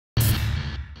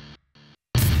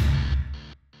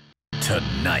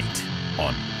Tonight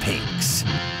on Pinks,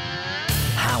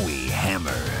 Howie Hammer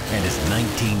and his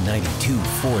 1992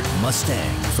 Ford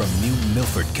Mustang from New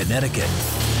Milford, Connecticut.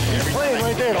 He's playing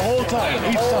right there the whole time,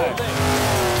 each time.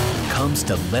 Comes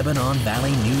to Lebanon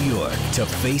Valley, New York to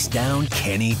face down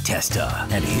Kenny Testa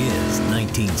and his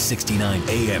 1969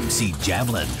 AMC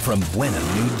Javelin from Buena,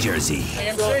 New Jersey.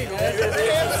 AMC, man.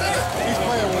 He's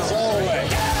playing with us all the way.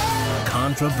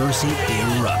 Controversy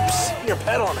erupts. You're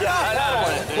pedaling it.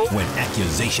 When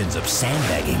accusations of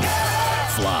sandbagging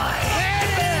fly.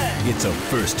 It's a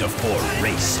first to four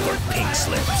race for Pink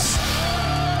Slips.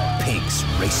 Pinks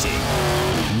Racing.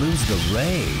 Lose the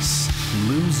race,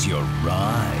 lose your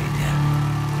ride.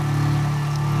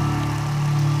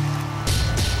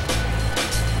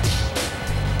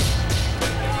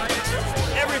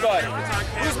 Everybody,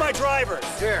 who's my driver?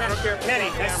 Here. Kenny,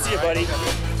 nice to see you, buddy.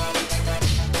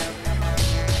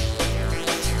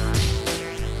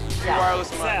 Wireless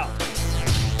Sal.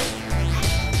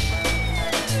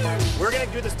 We're going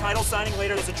to do this title signing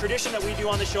later. It's a tradition that we do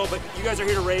on the show, but you guys are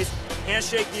here to race.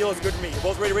 Handshake deal is good for me. You're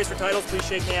both ready to race for titles. Please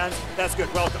shake hands. That's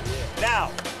good. Welcome.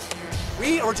 Now,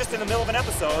 we were just in the middle of an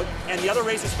episode, and the other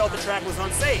racers felt the track was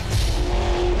unsafe.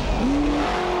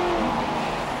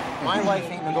 My life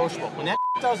ain't negotiable. When that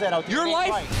does that out there, Your life?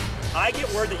 right. I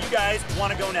get word that you guys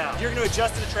want to go now. You're going to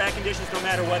adjust to the track conditions no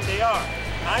matter what they are.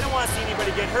 I don't want to see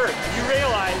anybody get hurt. You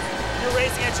realize you're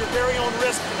racing at your very own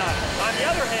risk tonight. On the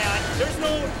other hand, there's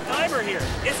no timer here.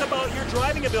 It's about your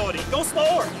driving ability. Go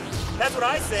slower. That's what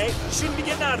I say. You shouldn't be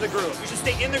getting out of the groove. You should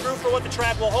stay in the groove for what the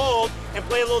track will hold and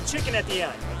play a little chicken at the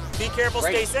end. Be careful,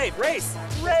 stay safe. Race,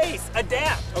 race,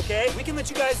 adapt, okay? We can let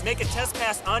you guys make a test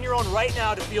pass on your own right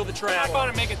now to feel the track. I'm not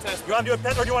going to make a test. You want to do a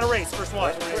pet or do you want to race? First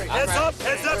one. Heads up,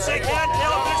 shake hand,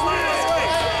 yellow, finish line, let's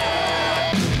race.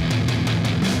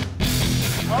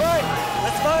 All right,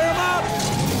 let's fire them up.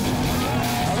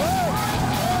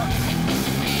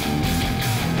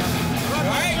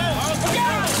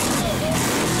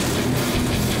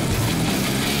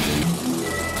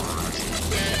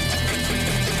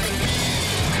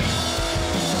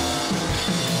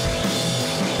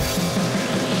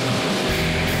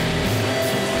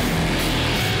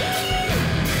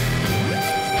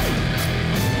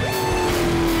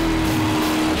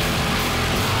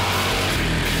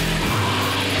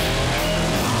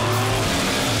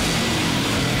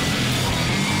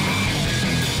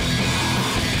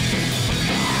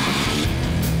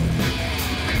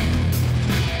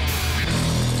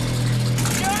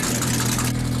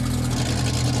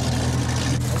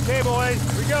 Okay, boys,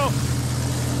 here we go.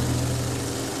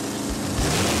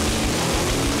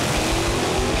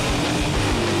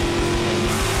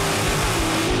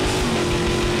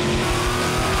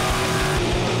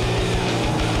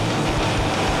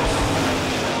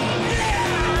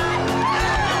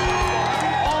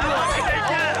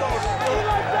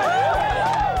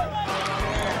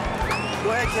 Go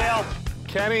ahead, Cal.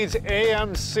 Kenny's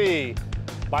AMC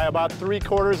by about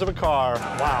 3/4 of a car.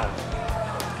 Wow.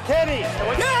 Kenny!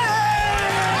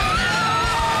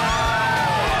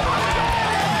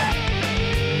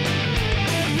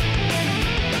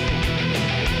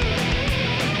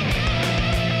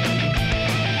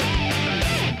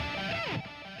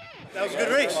 That was a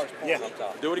good race. Yeah.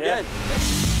 Do it again.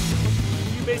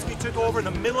 You basically took over in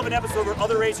the middle of an episode where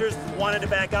other racers wanted to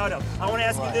back out of. I want to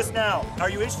ask you this now. Are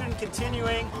you interested in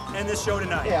continuing in this show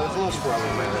tonight? Yeah, it was a little squirrely.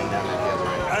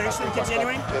 Are you interested in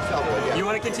continuing? You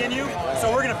want to continue?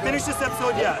 So we're going to finish this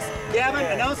episode, yes. Gavin,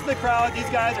 announce to the crowd, these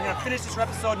guys are going to finish this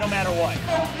episode no matter what.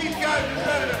 These guys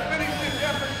decided to finish this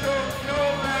episode no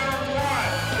matter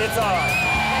what. It's all right.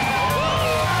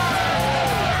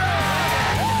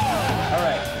 All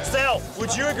right. Sal,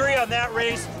 would you agree on that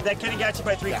race that Kenny got you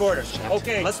by 3/4?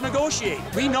 Okay, let's negotiate.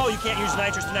 We know you can't use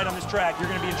nitrous tonight on this track. You're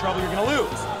going to be in trouble. You're going to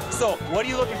lose. So what are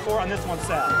you looking for on this one,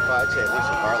 Sal? Well, I'd say at least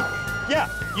a Harley. Yeah,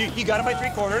 you got him by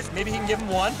 3/4. Maybe he can give him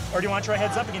one. Or do you want to try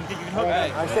heads up again? You think you can hook Hey,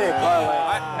 it? I say a parlay.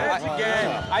 Heads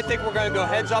again. I think we're going to go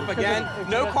heads up again.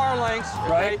 No car lengths.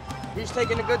 Right. He's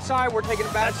taking a good side. We're taking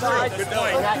a bad side. Good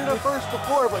point. Let's do the first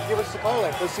before, but give us the car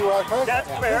length. Let's see where our car's That's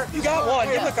at. fair. You got one.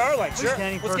 Give him the car length. Sure.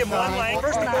 Let's give him one length.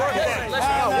 First before.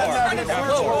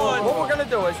 What we're going to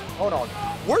do is, hold on.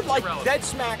 We're like dead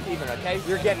smack even, okay?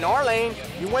 You're getting our lane.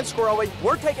 You went squirrely.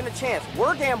 We're taking a chance.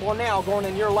 We're gambling now going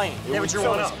in your lane. Yeah, but you're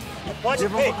one up. Watch it.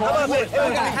 Hey, how about this? Give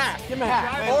him a half. Give him a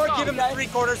half. Or give him the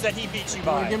 3/4 that he beat you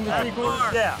by. Give him the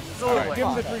 3/4? Yeah, absolutely. Give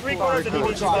him the 3/4 that he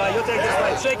beat you by. You'll take this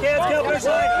one. Shake hands, Cal, finish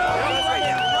line.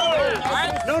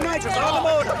 No nitrous on the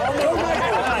motor. No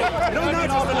nitrous tonight. No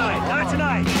nitrous tonight. Not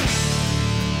tonight.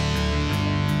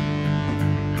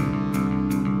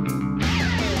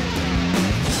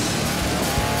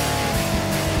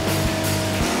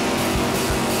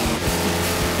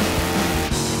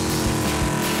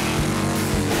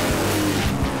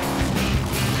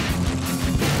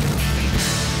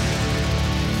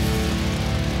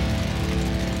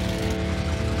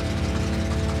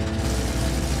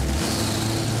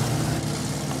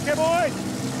 boys.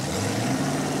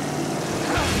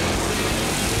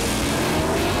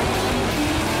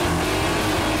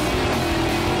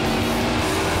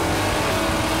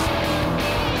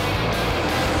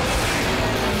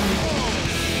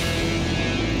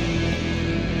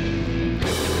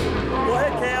 Go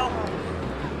ahead, Kale.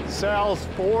 Sal's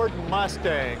Ford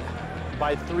Mustang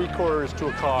by 3/4 to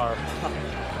a car.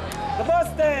 The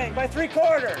Mustang by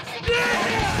 3/4.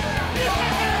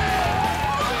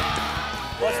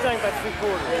 Mustang by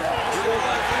 3/4.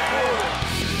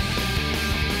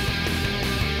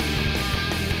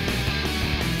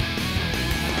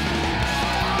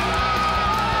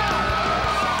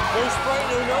 No spray,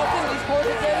 no nothing. These cars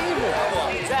are dead even.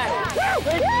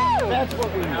 Exactly. That's what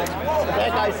we need.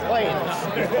 That guy's playing.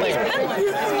 He's playing.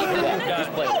 He's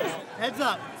playing. Heads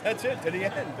up. That's it, to the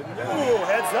end. Ooh,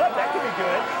 heads up, that could be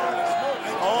good.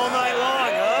 All night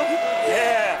long, huh?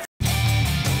 Yeah.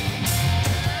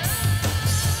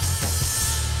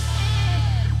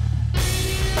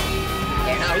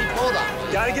 Now he pulled up.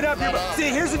 Gotta get up here. See,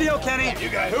 here's the deal, Kenny. You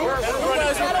guys, You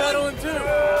guys are pedaling too.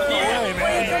 Yeah,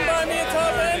 man. Come by me and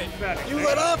top end. You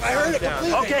let off. I heard it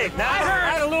completely. Okay, now I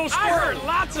had a little squirt. I heard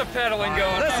lots of pedaling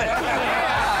going on. Listen.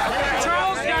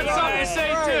 Charles got something to say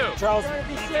too. Charles,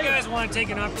 If you guys want to take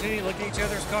an opportunity to look at each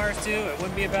other's cars too, it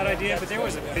wouldn't be a bad idea, but there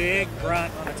was a big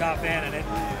grunt on the top end, and it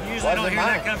usually don't hear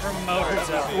that come from a motor.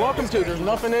 So. Welcome to. There's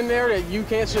nothing in there that you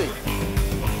can't see.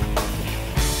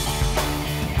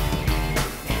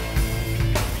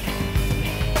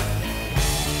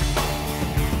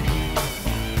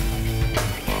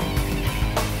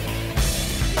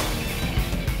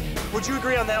 would you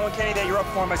agree on that one, Kenny, that you're up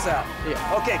for myself? Yeah.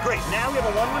 Okay, great. Now we have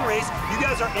a 1-1 race. You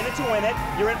guys are in it to win it.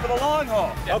 You're in for the long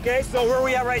haul. Yeah. Okay, so where are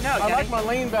we at right now, Kenny? I like my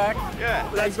lane back. Yeah,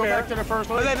 Let's go back to the first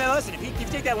one. But then listen, if you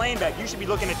take that lane back, you should be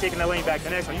looking at taking that lane back to the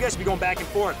next one. You guys should be going back and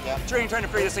forth, trying to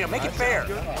figure this thing out. Make it fair.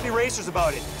 Be racers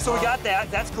about it. So we got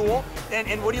that. That's cool.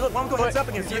 And what do you look? Why don't we go heads up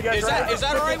again? See you guys. Is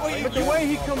that all right? But the way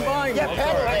he combined. Yeah,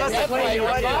 pedal. That's the play.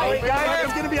 Guys,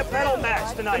 it's going to be a pedal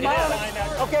match tonight.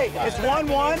 Okay, it's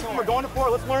 1-1. We're going to 4.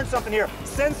 Let's learn something here.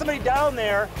 Send somebody down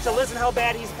there to listen how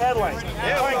bad he's pedaling. All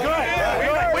right, good.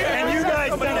 And you guys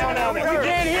send someone down there. We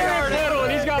can't hear him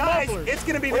pedaling. He's got Guys, mufflers. it's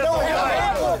going to be this whole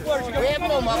time. We have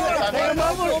no mufflers.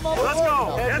 Let's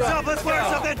go. Heads up. Let's learn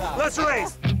something. Let's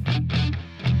race.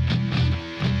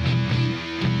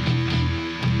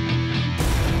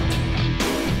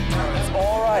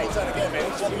 All right.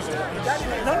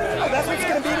 No, that's what it's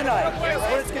going to be tonight. That's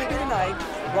what it's going to be tonight.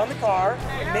 Run the car,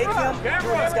 make him do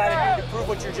what he's got to do to prove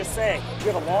what you're just saying.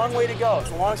 You have a long way to go.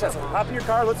 It's a long shot. So hop in your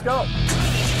car. Let's go.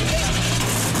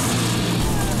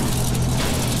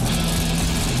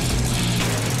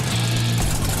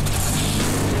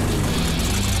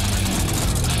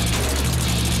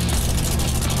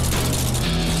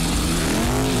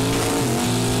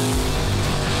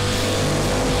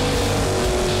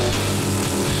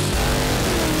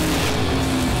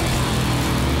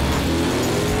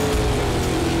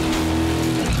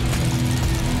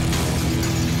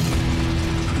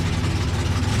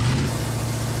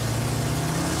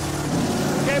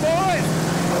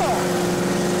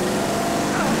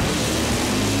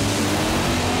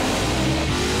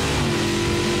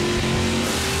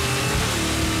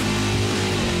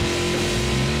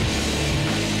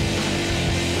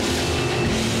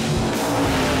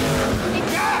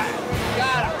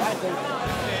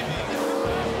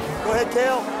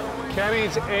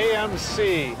 Kenny's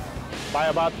AMC by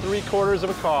about 3/4 of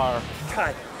a car.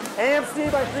 God, AMC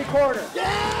by 3/4.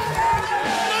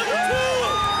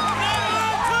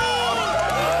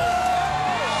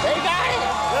 They got it.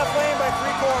 Left lane by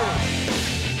 3/4.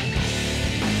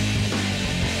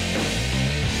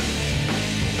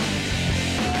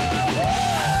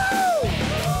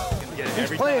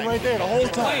 He's playing right there the whole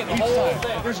time.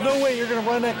 There's no way you're going to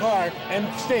run that car and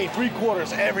stay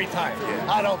 3/4 every time.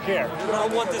 I don't care. But I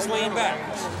want this lane back.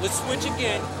 Let's switch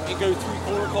again and go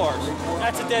 3/4 cars.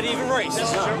 That's a dead even race. This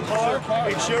is your car.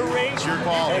 It's your race. It's your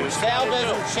call. Sal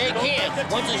doesn't shake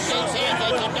hands. Once it shakes hands,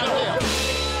 that's a done deal.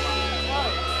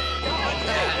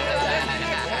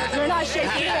 We're not shaking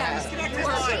hands.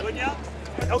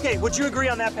 Okay, would you agree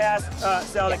on that pass,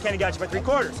 Sal, that Kenny got you by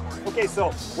 3/4? Okay,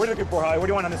 so what are you looking for, Holly? What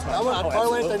do you want on this one? I want a far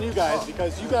length than you guys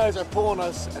because you guys are pulling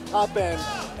us at top end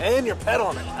and you're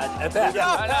pedaling it at that. We're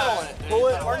not pedaling it. Pull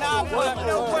it. We're not pedaling it.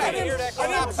 No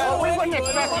way. We wouldn't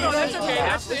expect you That's okay.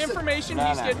 That's the information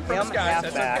he's getting from his guys.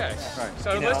 That's okay. So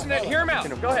listen to hear him out.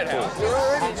 Go ahead, Hal. We're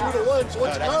already 2-1, so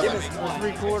what's coming?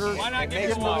 3/4. Why not give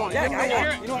him one? Yeah,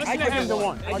 I give him the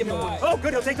one. I give him the one. oh,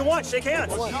 good. He'll take the one. Shake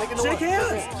hands. Shake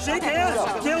hands. Shake hands.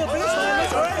 Caleb, finish line.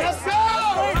 Let's go.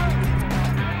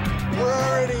 We're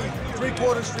already three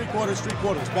quarters,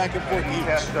 back and forth each,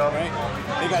 right?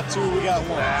 They got 2, we got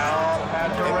 1.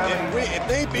 If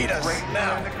they beat us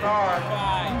now,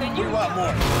 we want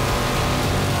more.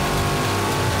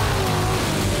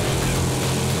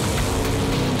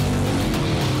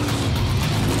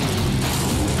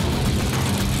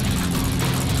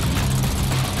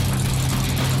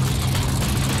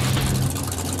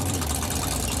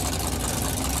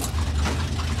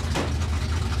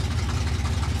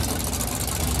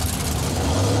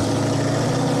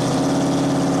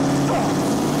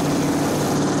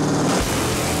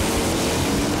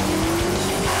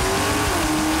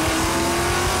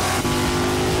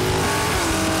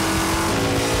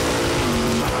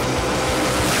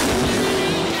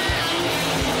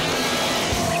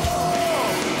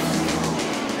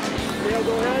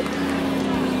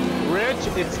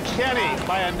 It's Kenny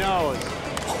by a nose.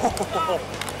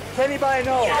 Kenny by a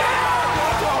nose.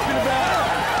 That's talking about.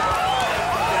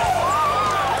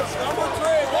 That's number 3.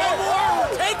 One more.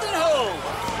 We're taking home.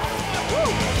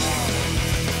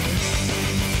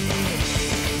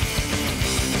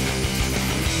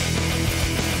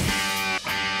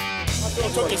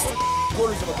 It took us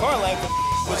 3/4 of a car length.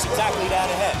 Was exactly that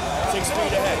ahead. 6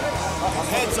 feet ahead.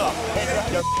 Heads up.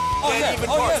 Dead even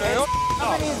parts.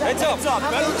 Heads up.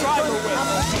 Better driver with.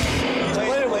 He's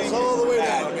playing with us all the way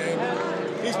down, man.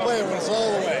 He's playing with us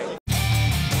all the way.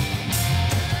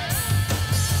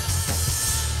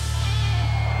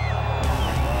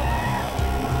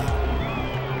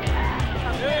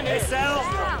 Hey, Sal,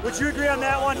 would you agree on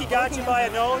that one? He got you by a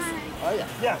nose? Oh, yeah.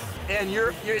 Yes. And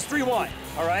it's 3-1,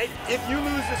 all right? If you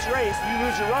lose this race, you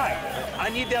lose your ride. I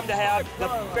need them to have the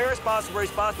fairest possible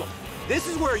race possible. This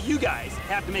is where you guys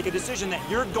have to make a decision that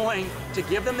you're going to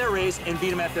give them their race and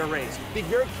beat them at their race. Be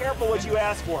very careful what you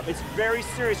ask for. It's very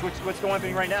serious what's going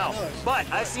on right now. But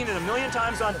I've seen it a million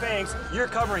times on Fangs. You're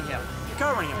covering him. You're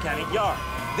covering him, Kenny. You are.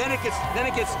 Then it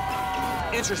gets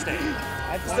interesting.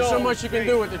 So much you can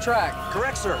do with the track.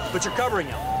 Correct, sir, but you're covering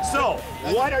him. So,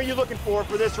 what are you looking for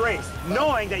this race?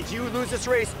 Knowing that you lose this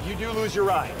race, you do lose your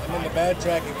ride. I'm on the bad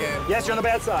track again. Yes, you're on the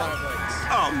bad side.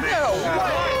 Oh, man.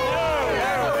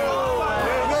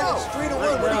 Street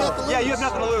Outlaws, what do you got to lose? Yeah, you have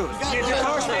nothing to lose. Your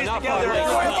car stays together.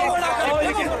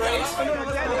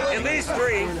 At least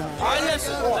 3.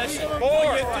 Listen.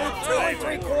 4, you do 2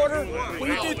 3/4. We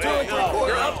do 2 3/4.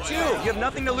 You're up 2. You have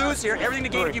nothing to lose here. Everything to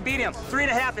gain if you beat him.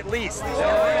 3.5 at least.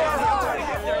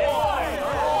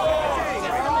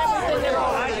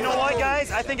 You know what,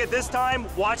 guys? I think at this time,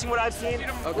 watching what I've seen,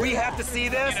 we have to see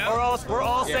this, or else we're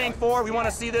all saying 4. We want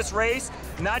to see this race,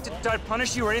 not to try to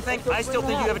punish you or anything. I still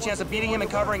think you have a chance of beating him and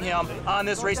covering him on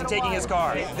this race and taking his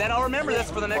car. Then I'll remember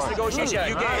this for the next negotiation.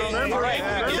 You gave. All right.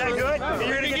 Is that good?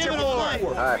 You're going to get your 4. All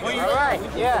right,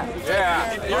 yeah.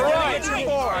 You're going to get your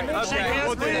 4. Shake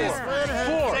hands, please.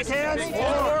 4. Shake hands.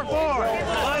 4. 4.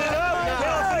 Line it up. Get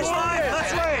on the finish line.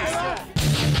 Let's race.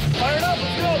 Fire it up.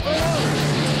 Let's go. Fire it up.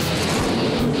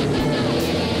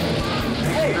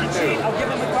 Hey, Gene, I'll give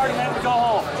him the card and let him go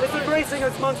home. This is racing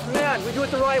amongst men. We do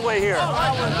it the right way here.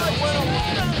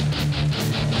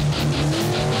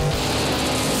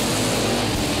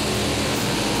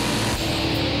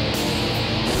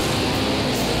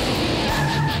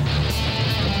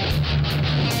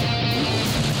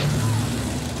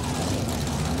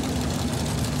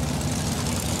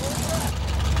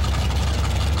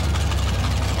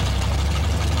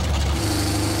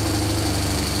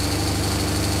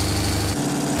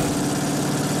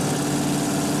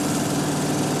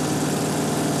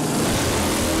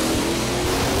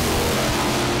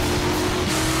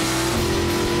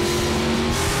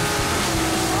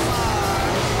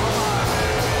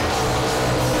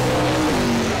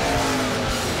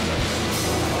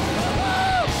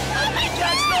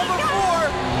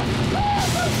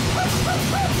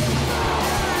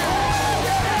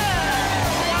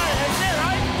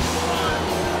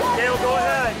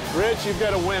 Rich, you've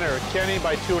got a winner. Kenny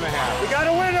by 2.5. We got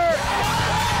a winner!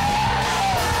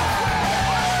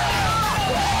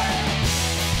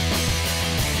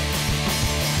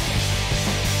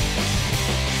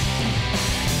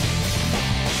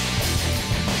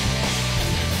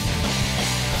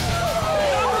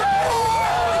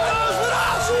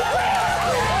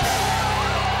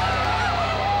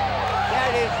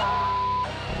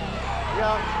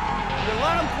 You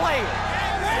let him play it.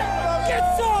 Get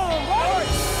some!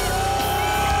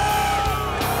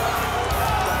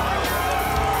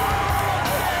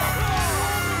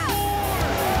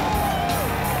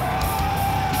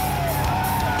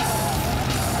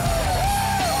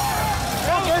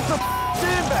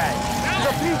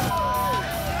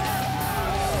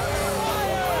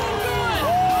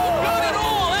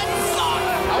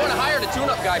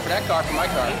 guy for that car, for my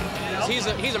car.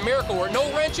 He's a miracle where no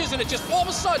wrenches and it just all of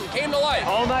a sudden came to life.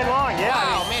 All night long, yeah.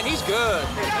 Wow, man, he's good.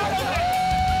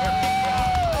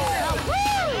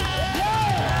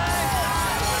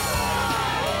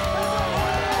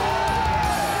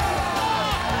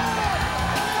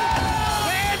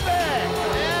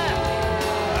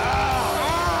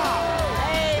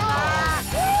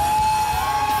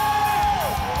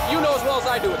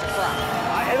 I do with the crowd.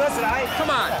 Hey, listen, come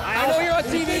on. I know you're on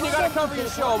TV and you got to cover your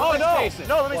show. But let's face it.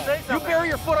 No, let me say something. You bury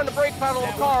your foot on the brake pedal of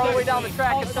the car all the way down the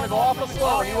track, it's going to go awful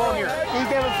slow and you won't hear it. He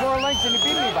gave it 4 lengths and he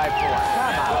beat me by 4.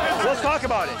 Come on. Let's talk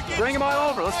about it. Bring him on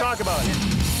over. Let's talk about it.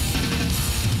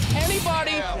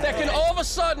 Anybody that can all of a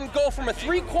sudden go from a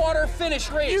 3/4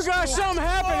 finish race. You got something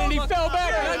happen and he fell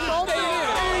back and then you stayed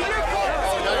in.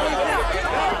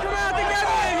 Come out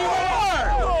together and you are.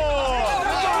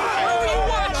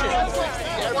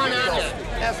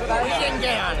 That's what I didn't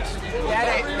get honest. That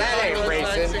ain't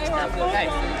racing.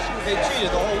 They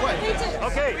cheated the whole way.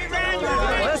 Okay,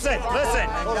 listen.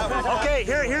 Okay,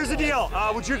 here's the deal.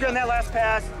 Would you agree on that last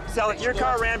pass? Sal, your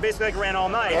car ran basically like it ran all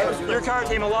night. Your car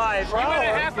came alive. You went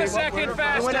a half a second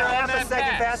faster. You went a half a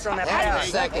second faster on that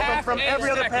pass. From every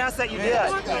other pass that you did.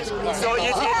 So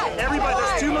everybody,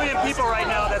 there's 2 million people right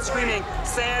now that's screaming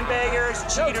sandbaggers,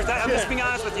 cheaters. I'm just being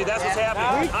honest with you. That's what's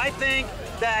happening. I think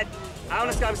that. I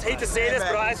hate to say this,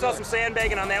 but I saw some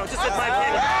sandbagging on that one. Just in my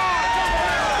opinion.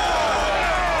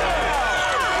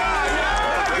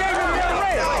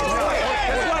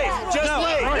 Just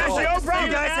wait.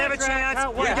 You guys have a chance.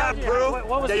 You got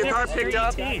proof that your car picked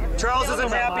up. Charles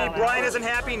isn't happy. Brian isn't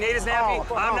happy. Nate isn't happy.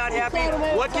 I'm not happy.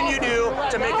 What can you do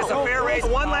to make this a fair race?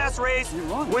 One last race,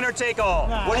 winner take all.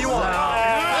 What do you want?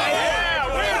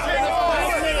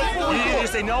 You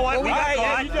say, no what? We got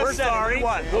caught. We're sorry.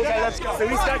 Okay, let's go. So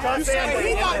we stuck on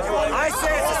sandbagging. I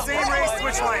say it's the same race,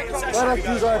 switch lanes. Let us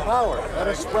use our power. Let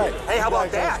us spray. Hey, how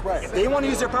about that? If they want to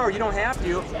use their power, you don't have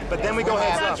to, but then we go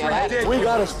heads up. Right? We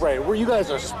got to spray. You guys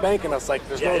are spanking us like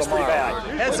there's no it's pretty tomorrow.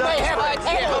 bad. Heads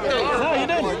up. No, you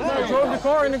didn't. I drove the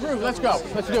car in the groove. Let's go.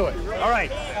 Let's do it. All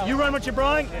right. You run what you're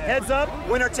brawling. Heads up.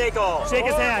 Winner take all. Shake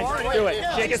his hand. Do it.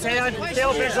 Shake his hand.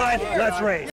 Tail finish line. Let's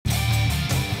race.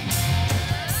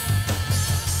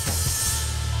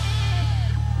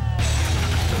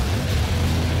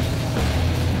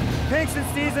 Pinks and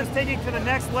Seasons taking it to the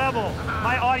next level.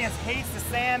 My audience hates the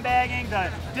sandbagging,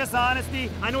 the dishonesty.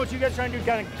 I know what you guys are trying to do,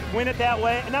 kind of win it that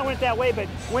way. Not win it that way, but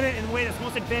win it in the way that's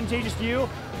most advantageous to you.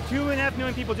 2.5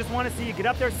 million people just want to see you get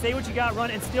up there, say what you got,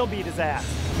 run, and still beat his ass.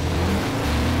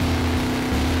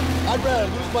 I'd rather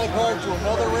lose my car to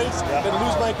another race than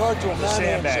lose my car to a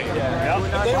non-AMC.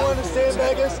 If they want to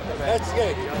sandbag us, that's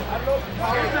it.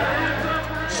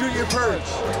 Shoot your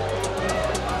purge.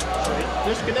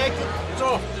 Disconnected. It's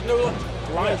off. There's no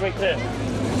line's right there.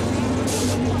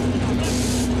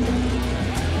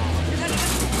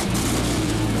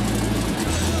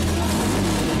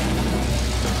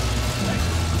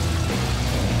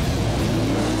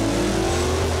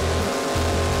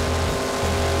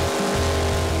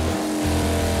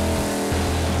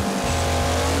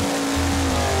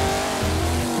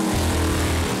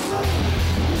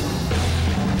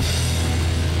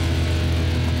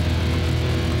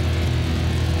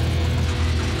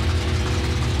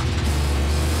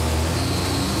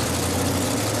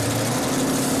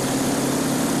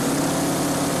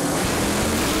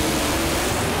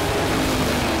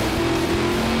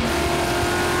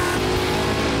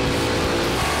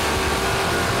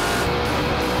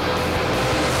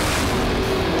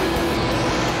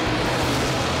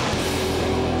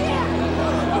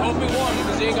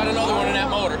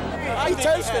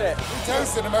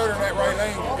 Toasted the motor in that right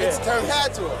lane. It's toast. He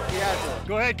had to.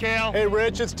 Go ahead, Kale. Hey,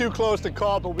 Rich, it's too close to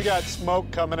call, but we got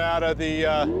smoke coming out of the,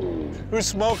 who's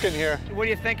smoking here? What do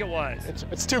you think it was?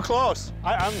 It's too close.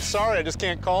 I'm sorry, I just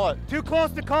can't call it. Too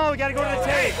close to call, we gotta go to the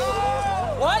tape.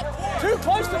 What? Too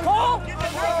close to call?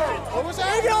 What was that?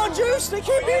 Maybe on juice, they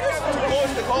can't beat us. Too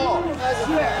close to call.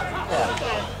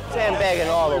 Yeah. Sandbagging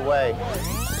all the way.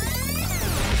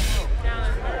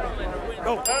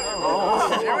 Go.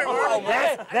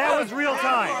 That was real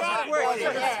time.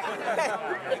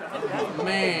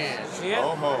 Man.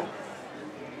 Almost.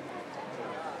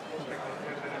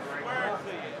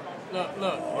 Look.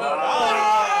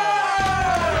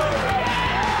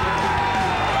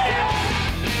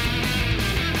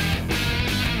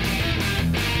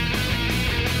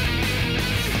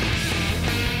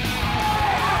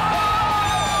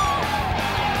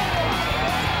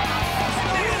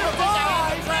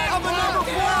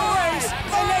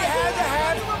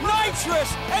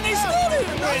 Nitrous, and they still didn't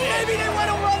win it. Maybe they want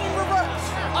to run in reverse.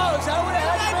 Oh, is that what it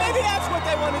happened? Maybe that's what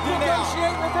they want to do now.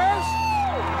 Negotiate reverse?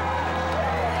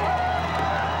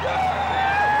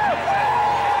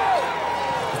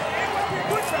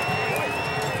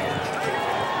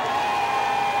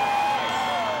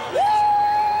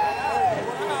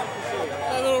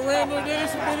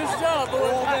 did his job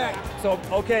all day. So,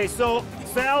 okay, so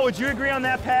Sal, would you agree on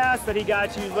that pass that he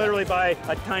got you literally by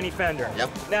a tiny fender? Yep.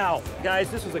 Now, guys,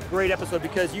 this was a great episode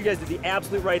because you guys did the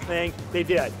absolute right thing. They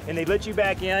did, and they let you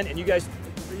back in, and you guys,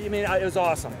 I mean, it was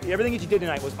awesome. Everything that you did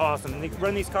tonight was awesome. And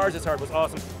running these cars this hard was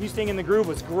awesome. You staying in the groove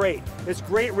was great. It's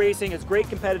great racing. It's great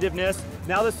competitiveness.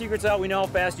 Now the secret's out. We know how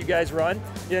fast you guys run.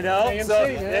 You know. AMC, so,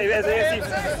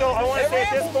 AMC. so I want to say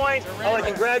at this point, I want to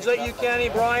congratulate you, Kenny,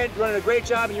 Brian, you're running a great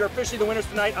job, and you're officially the winners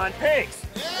tonight on Pigs.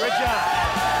 Good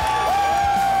job.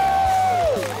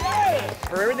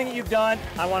 For everything that you've done,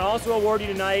 I want to also award you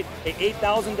tonight a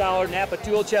 $8,000 Napa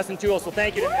tool chest and tool. So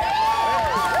thank you.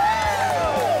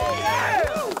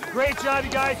 Great job,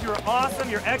 you guys. You're awesome.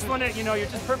 You're excellent. You know, you're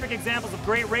just perfect examples of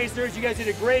great racers. You guys did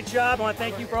a great job. I want to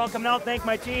thank you for all coming out. Thank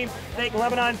my team. Thank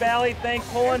Lebanon Valley. Thank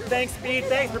Poland. Thanks Speed.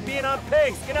 Thanks for being on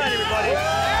Pigs. Good night,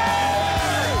 everybody.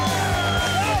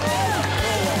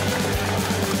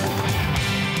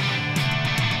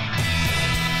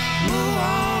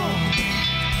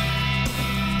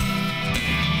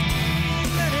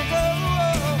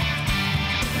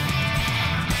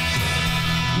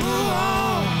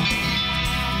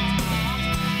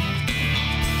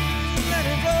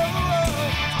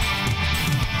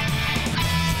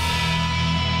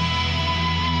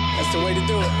 That's the way to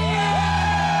do it.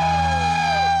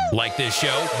 Like this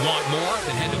show? Want more?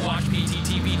 Then head to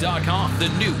watchpttv.com, the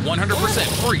new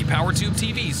 100% free POWERtube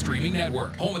TV streaming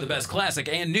network. Home of the best classic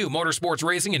and new motorsports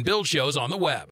racing and build shows on the web.